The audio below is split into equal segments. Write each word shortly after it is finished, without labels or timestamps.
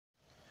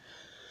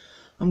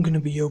I'm going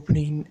to be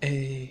opening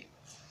a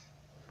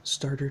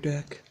starter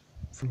deck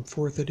from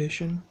 4th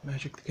edition,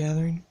 Magic the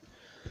Gathering.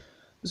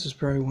 This is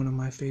probably one of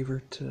my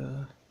favorite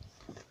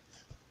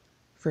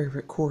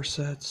core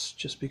sets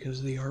just because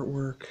of the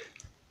artwork.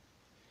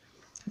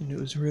 And it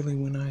was really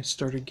when I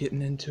started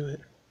getting into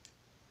it.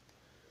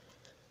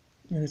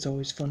 And it's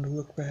always fun to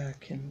look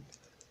back and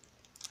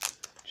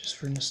just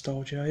for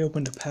nostalgia. I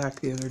opened a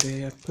pack the other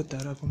day. I put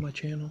that up on my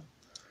channel.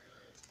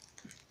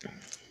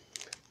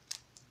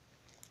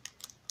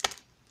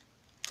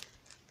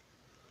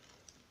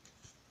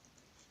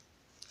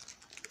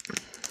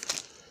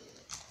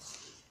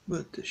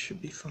 But this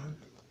should be fun.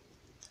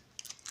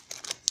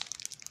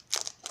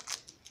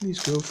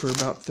 These go for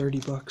about 30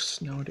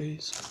 bucks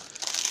nowadays.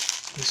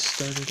 These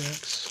starter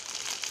decks.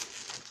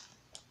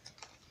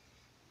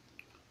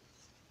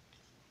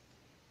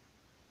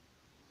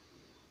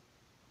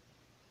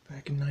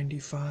 Back in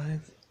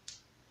 '95,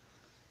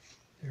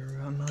 they were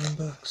about 9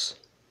 bucks.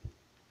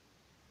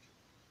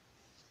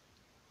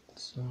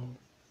 So,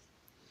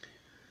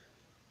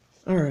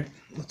 alright,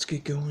 let's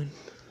get going.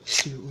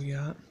 See what we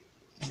got.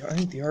 Yeah, I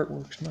think the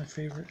artwork's my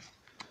favorite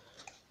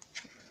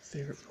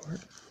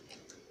part.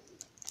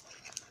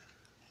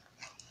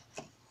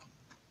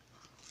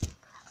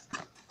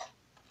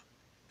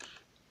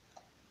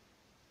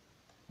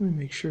 Let me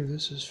make sure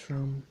this is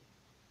from,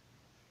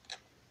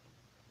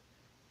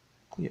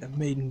 yeah,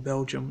 made in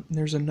Belgium. And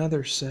there's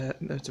another set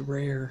that's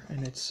rare,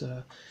 and it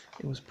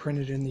was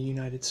printed in the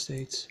United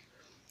States.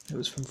 It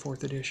was from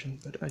 4th edition,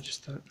 but I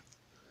just thought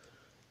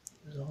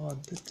it was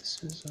odd that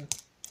this is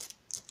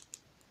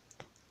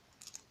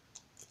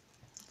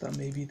thought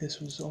maybe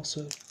this was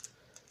also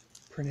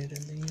printed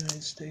in the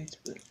United States,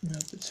 but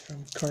nope, it's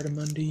from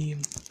Cartamundi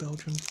in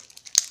Belgium.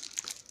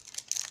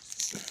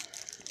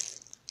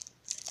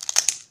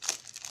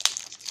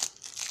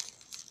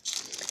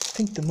 I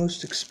think the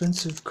most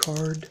expensive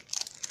card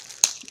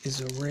is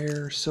a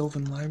rare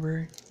Sylvan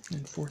Library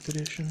in 4th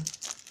edition.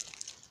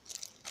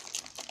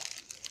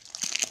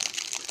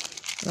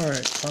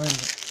 Alright,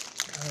 finally.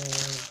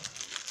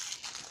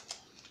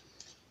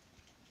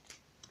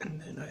 And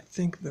then I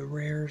think the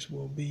rares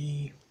will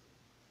be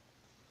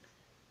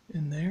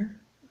in there,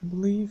 I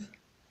believe.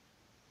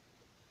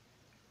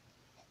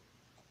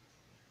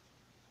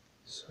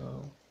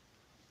 So,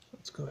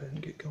 let's go ahead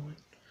and get going.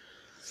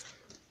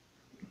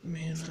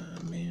 Mana,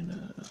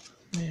 mana,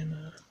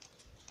 mana.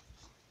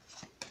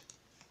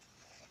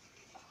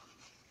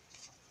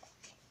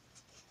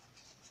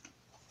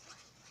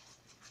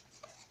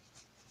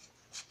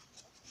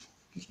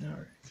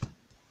 Alright.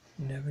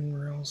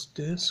 Nevinrel's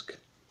Disc.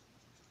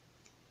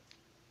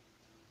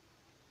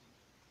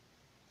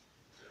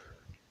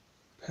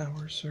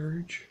 Power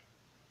Surge.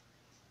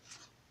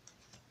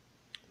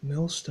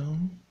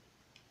 Millstone.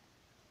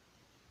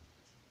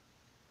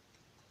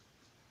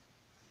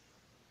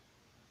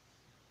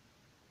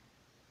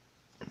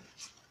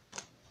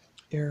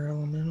 Air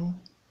Elemental.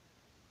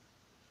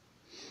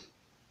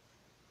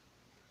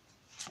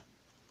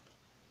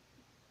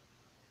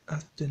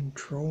 Uthden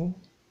Troll.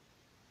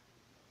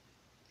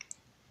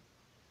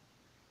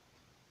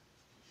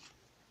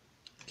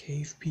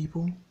 Cave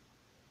People.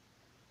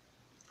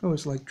 I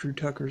always like Drew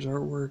Tucker's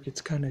artwork. It's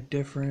kind of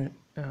different,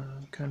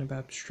 kind of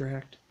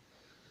abstract.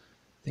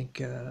 I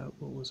think,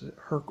 what was it?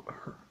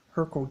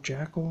 Hercule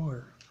Jackal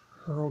or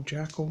Hurl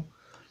Jackal.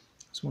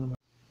 It's one of my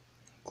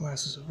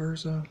Glasses of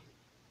Urza.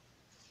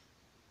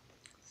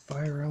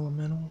 Fire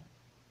Elemental.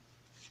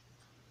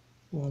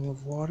 Wall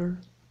of Water.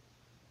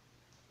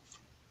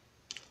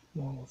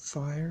 Wall of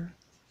Fire.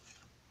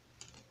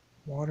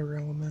 Water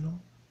Elemental.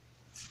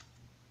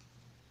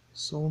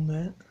 Soul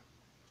Net.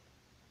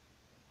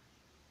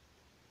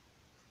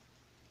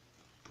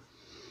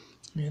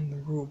 And the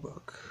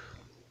rulebook.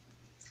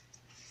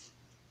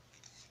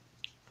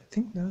 I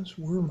think those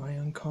were my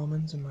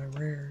uncommons and my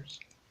rares.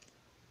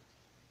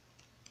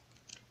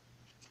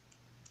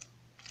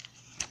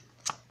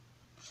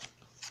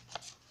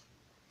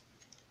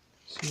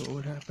 See what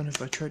would happen if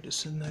I tried to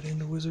send that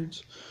into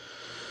Wizards.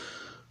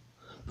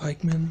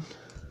 Pikeman,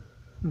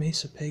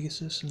 Mesa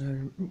Pegasus,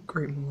 another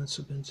great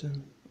Melissa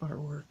Benson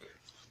artwork.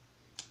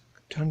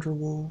 Tundra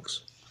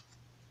Wolves,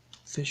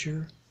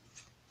 Fissure,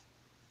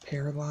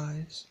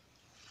 Paralyze,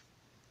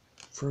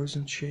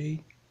 Frozen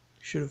Shade.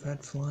 Should have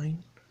had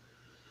Flying.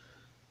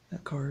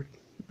 That card,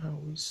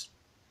 when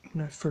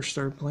I first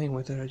started playing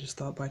with it, I just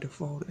thought by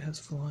default it has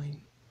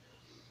Flying.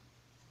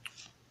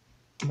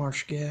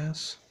 Marsh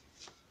Gas,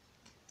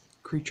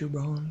 Creature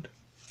Bond,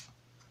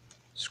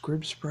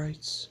 Scrib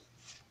Sprites,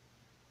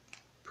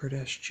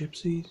 Pradesh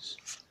Gypsies,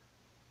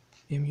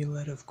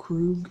 Amulet of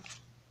Krug,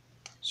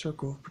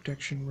 Circle of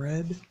Protection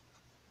Red,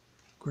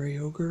 Grey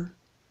Ogre,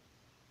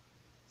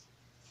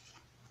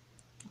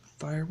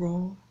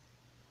 Fireball,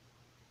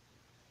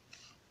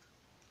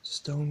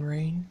 Stone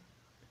Rain,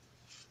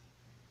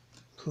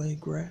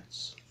 Plague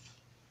Rats,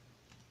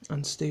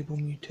 Unstable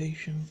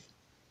Mutation,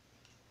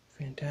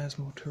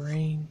 Phantasmal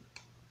Terrain,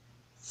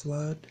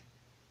 Flood,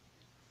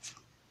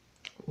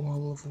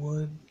 Wall of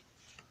Wood,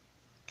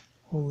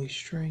 Holy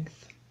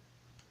Strength,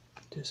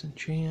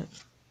 Disenchant,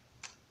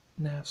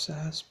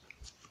 Nafsasp,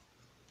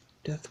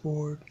 Death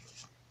Ward,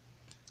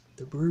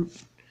 the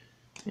Brute,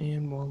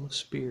 and Wall of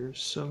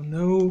Spears. So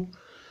no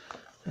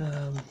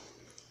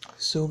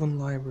Sylvan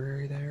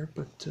Library there,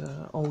 but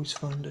always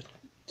fun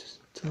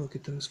to look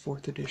at those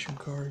 4th edition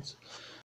cards.